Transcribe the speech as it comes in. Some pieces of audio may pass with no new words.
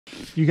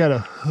You got a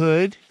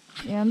hood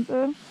And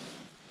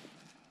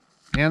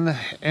the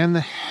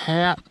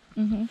hat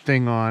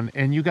thing on,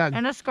 and you got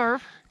and a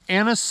scarf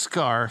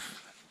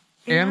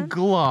and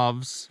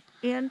gloves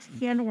and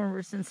hand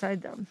warmers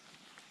inside them.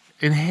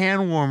 and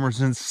hand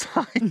warmers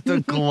inside the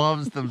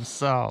gloves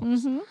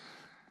themselves.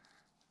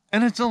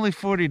 And it's only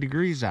 40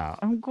 degrees out.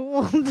 I'm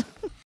cold.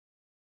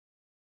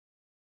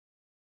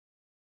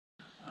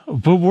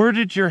 But where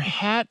did your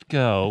hat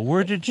go?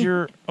 Where did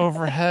your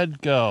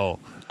overhead go?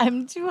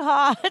 I'm too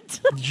hot.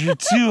 You're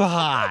too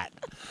hot.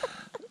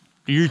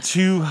 You're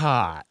too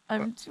hot.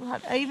 I'm too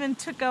hot. I even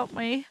took out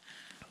my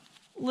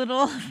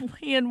little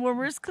hand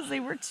warmers because they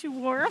were too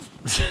warm.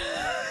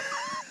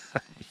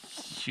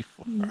 You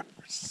are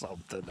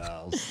something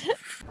else.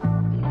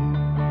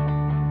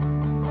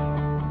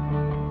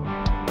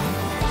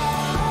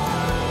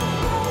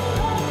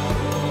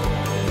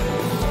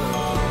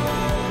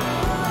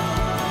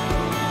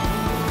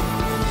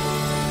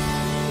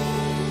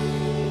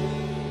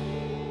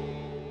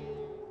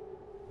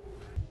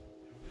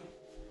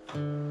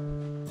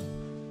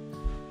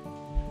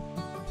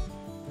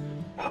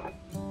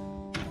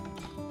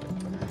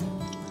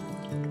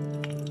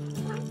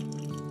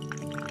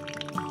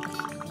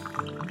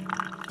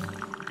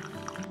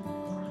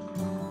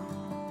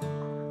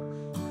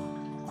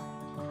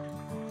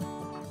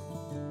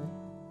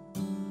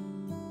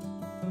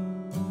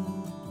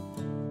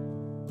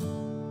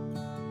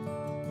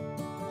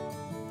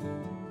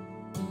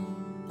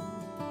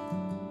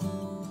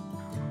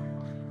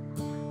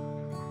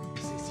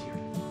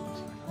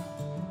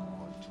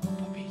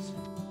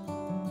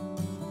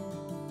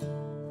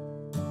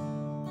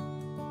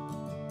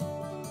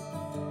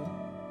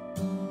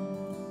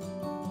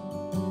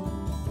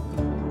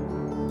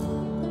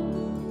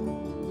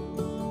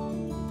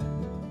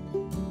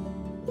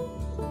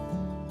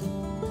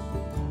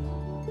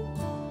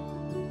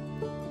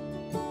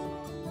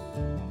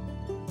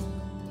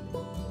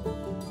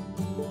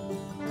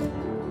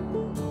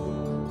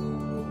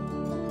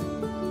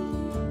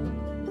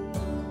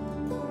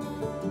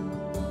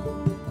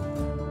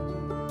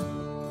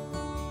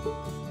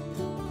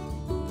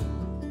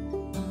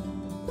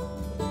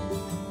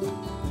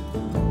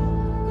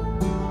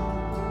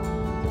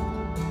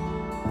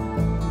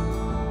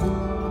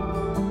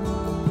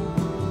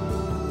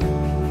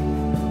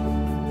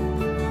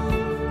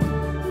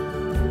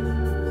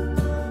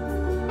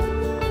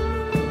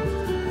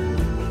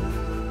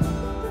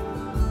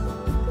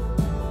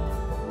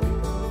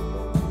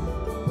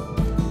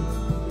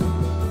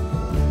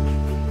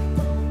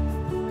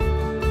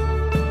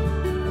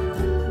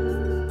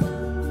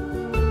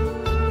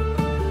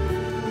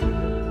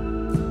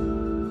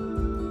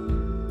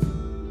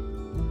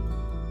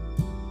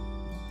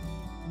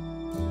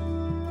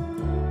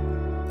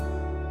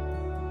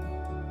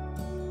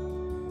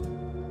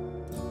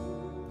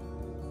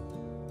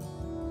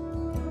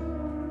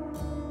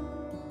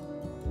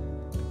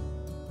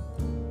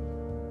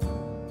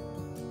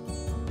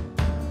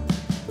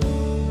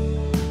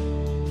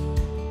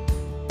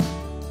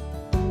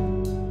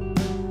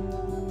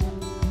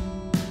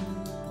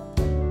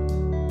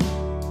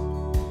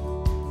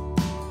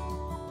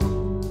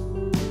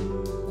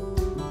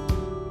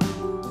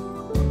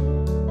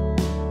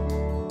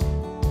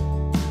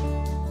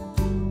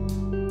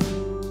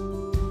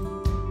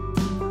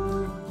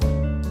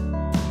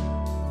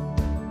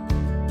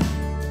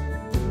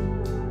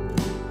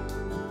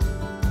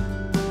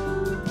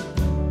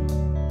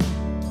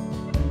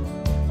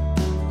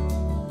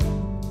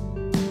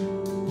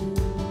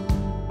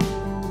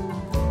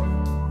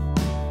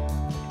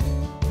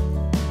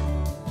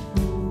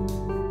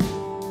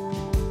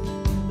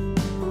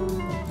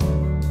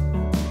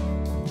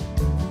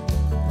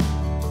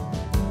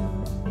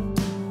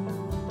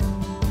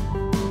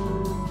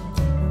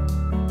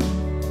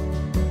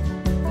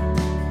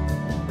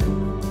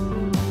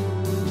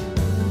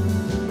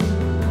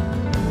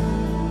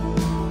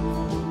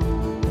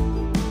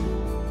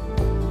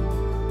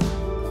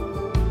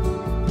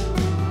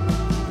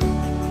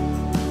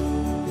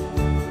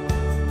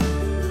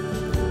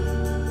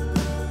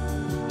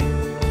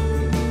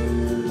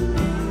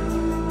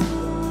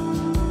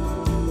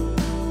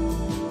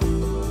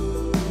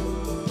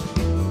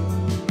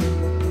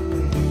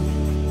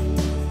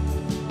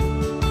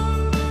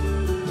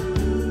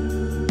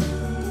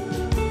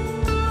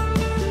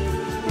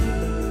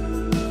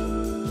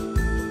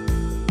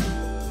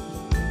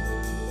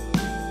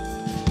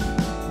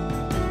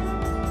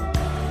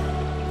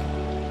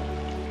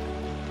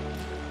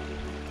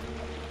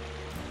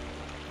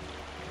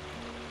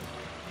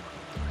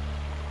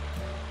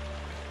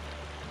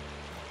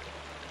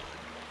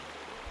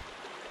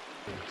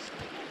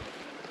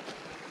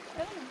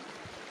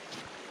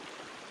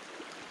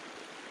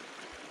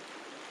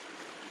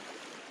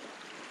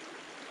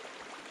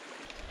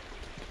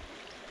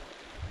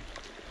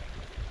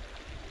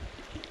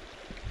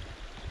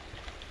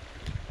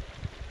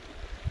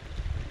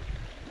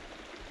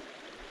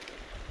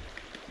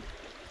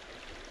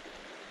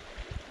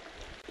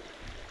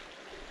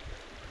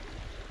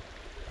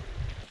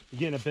 You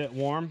getting a bit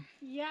warm?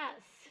 Yes.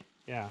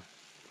 Yeah.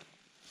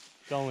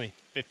 It's only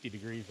 50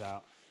 degrees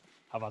out.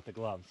 How about the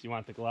gloves? You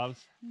want the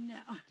gloves? No.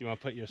 Do you want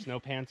to put your snow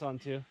pants on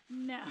too?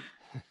 No.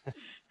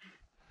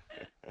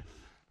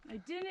 I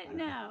didn't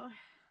know.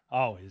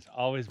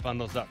 Always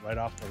bundles up right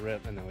off the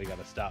rip, and then we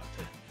gotta stop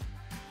to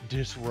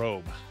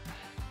disrobe.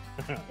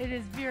 It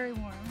is very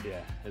warm.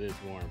 Yeah, it is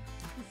warm.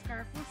 The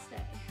scarf will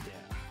stay. Yeah.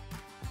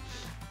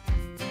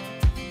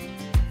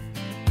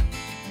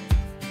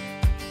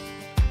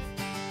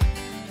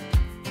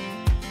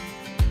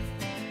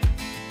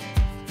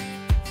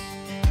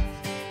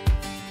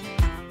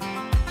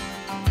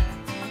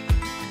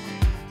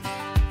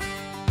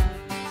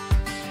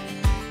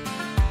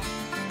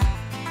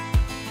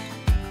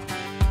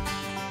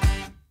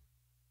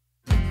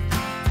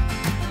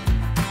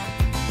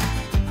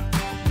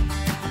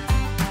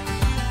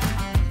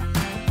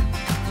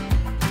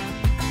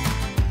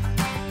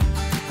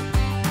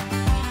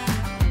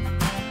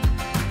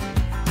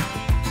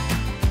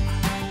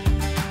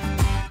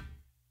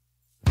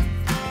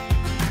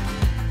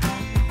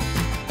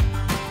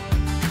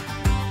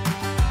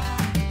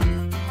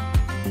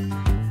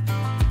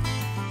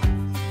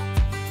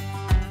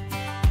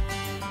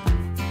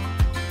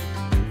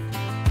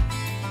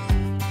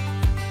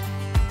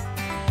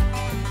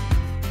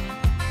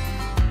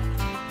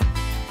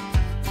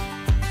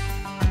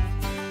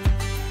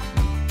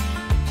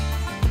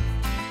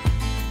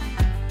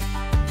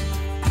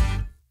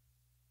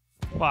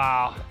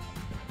 Wow.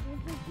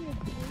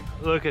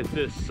 Look at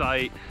this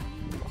sight.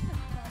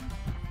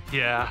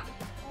 Yeah.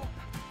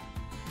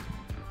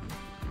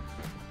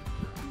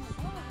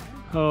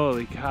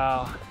 Holy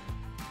cow.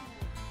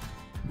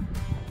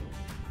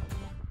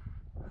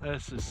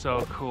 This is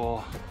so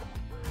cool.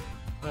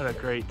 What a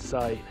great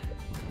sight.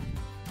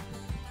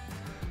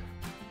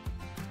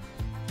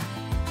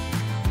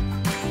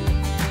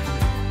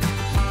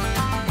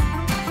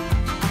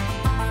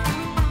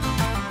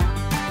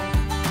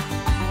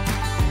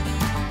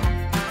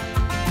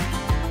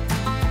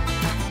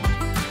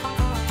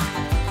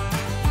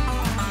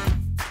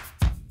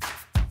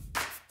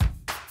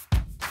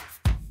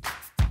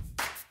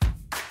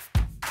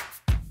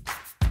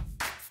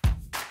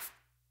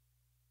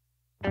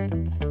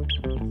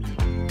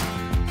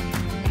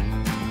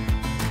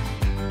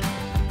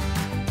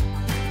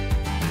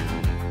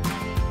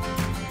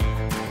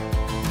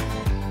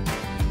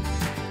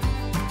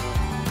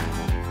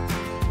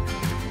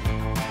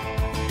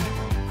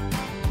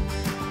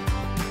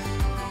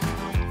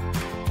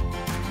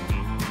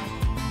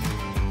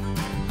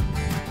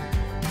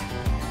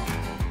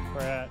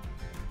 We're at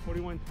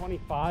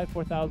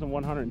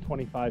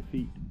 4,125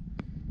 feet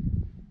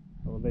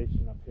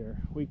elevation up here.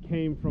 We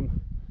came from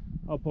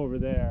up over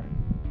there.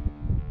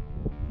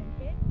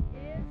 It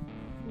is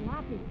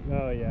sloppy.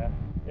 Oh yeah,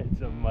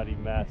 it's a muddy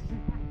mess,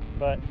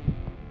 but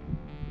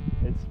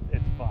it's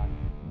fun.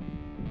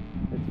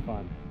 It's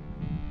fun.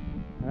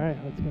 All right,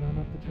 let's get on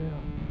up the trail.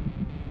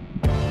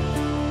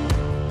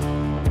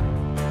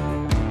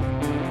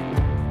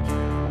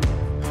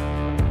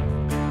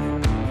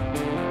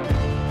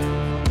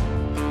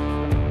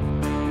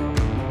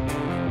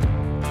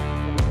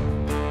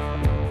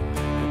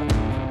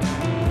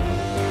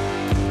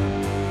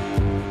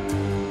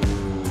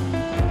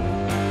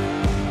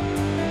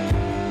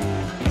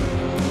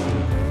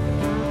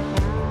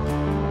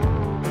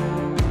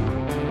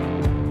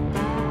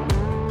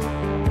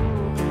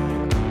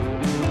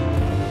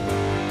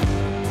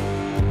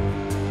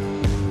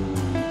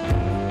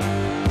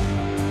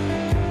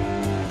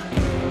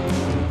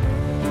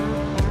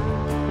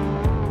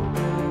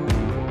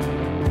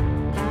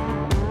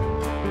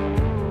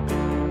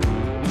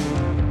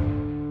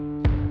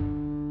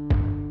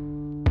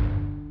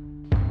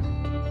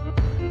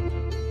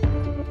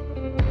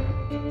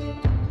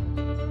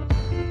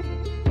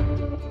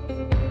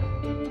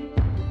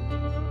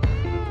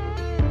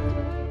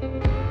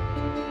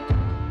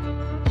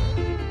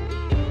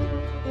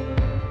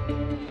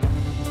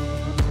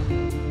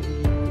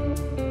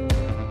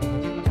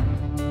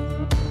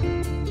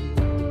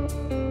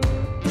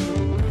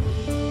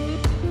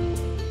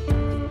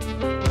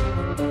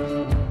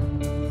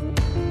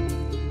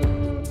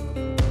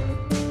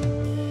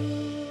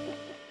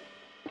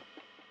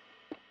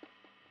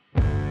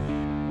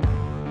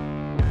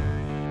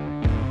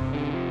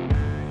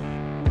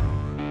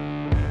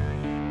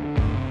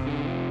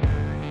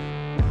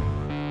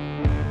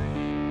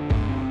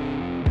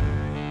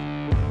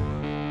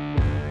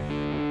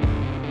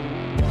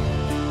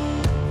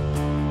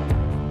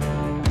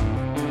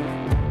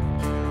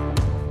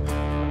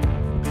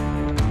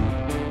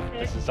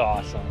 This is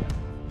awesome.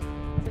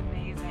 It's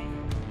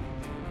amazing.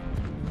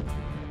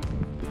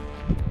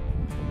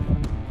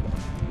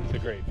 It's a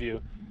great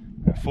view.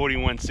 We're at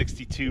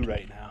 4162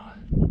 right now.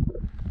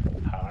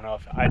 I don't know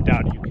if, I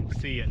doubt you can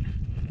see it.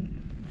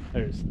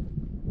 There's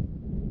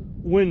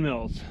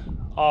windmills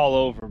all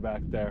over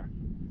back there.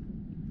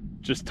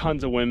 Just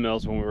tons of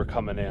windmills when we were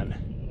coming in.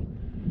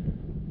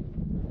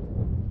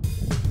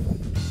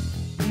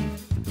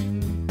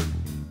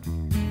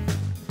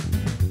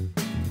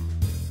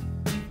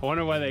 I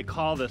wonder why they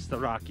call this the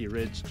Rocky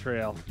Ridge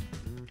Trail.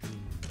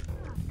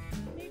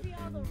 Maybe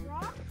all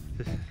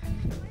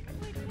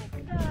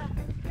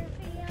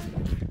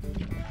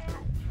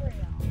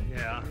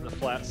Yeah, the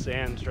flat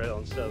sand trail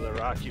instead of the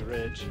rocky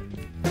ridge.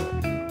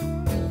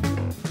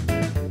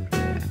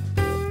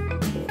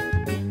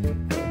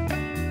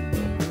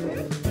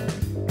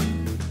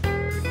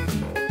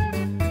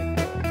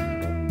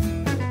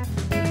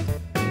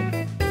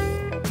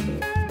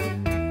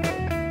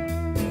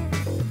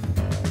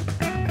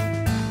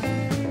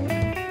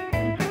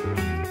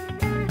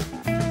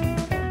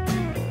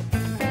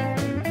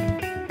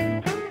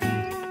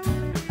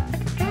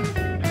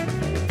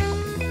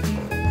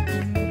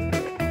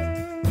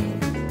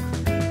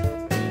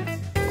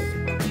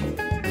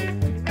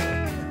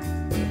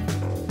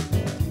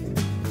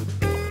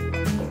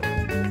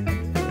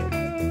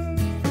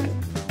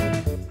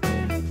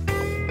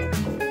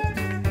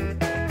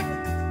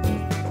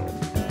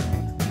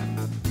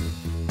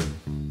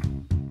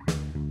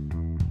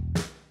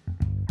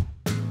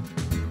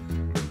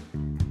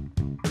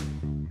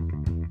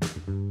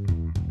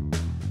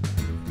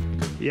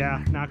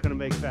 Yeah, not gonna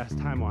make fast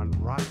time on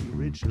Rocky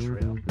Ridge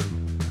Trail.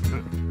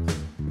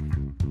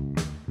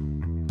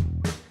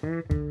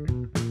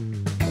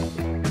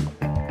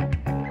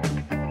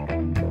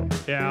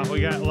 Yeah, we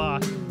got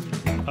lost.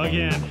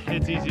 Again,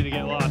 it's easy to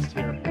get lost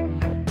here.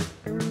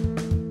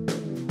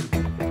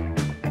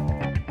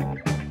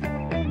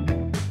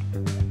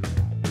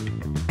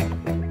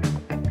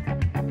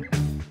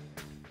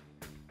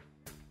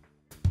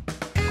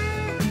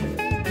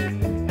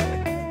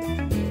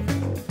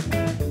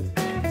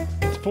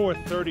 It's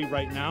 4:30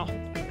 right now,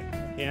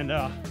 and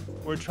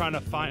we're trying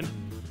to find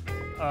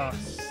a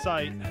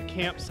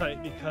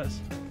campsite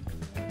because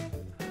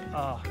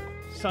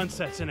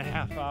sunset's in a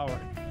half hour.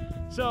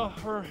 So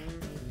we're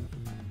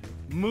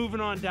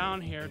moving on down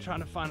here,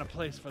 trying to find a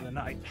place for the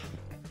night.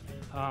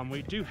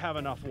 We do have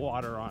enough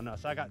water on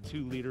us. I got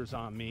 2 liters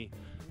on me,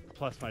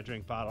 plus my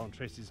drink bottle, and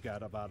Tracy's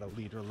got about 1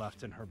 liter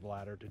left in her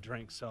bladder to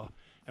drink. So,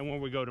 and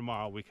when we go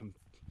tomorrow, we can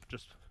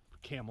just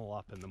camel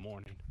up in the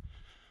morning.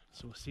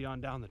 So we'll see you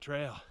on down the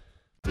trail.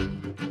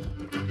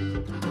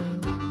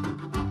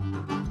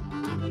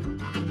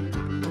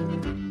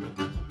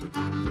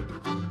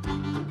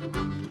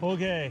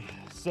 Okay,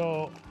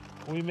 so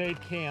we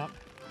made camp.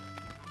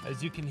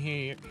 As you can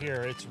hear,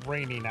 it's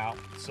raining out,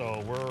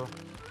 so we're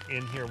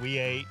in here. We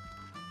ate.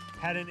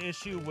 Had an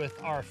issue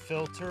with our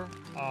filter.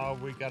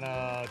 We're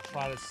gonna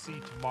try to see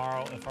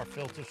tomorrow if our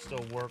filter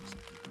still works.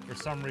 For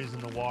some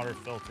reason, the water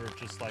filter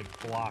just like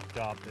blocked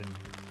up, and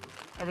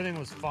everything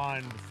was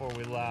fine before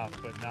we left,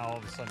 but now all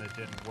of a sudden it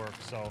didn't work.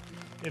 So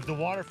if the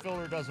water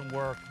filter doesn't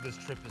work, this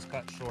trip is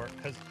cut short,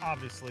 because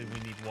obviously we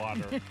need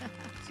water.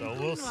 So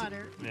we'll see.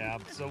 Yeah,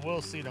 so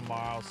we'll see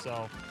tomorrow.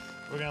 So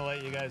we're gonna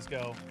let you guys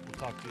go. We'll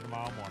talk to you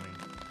tomorrow morning.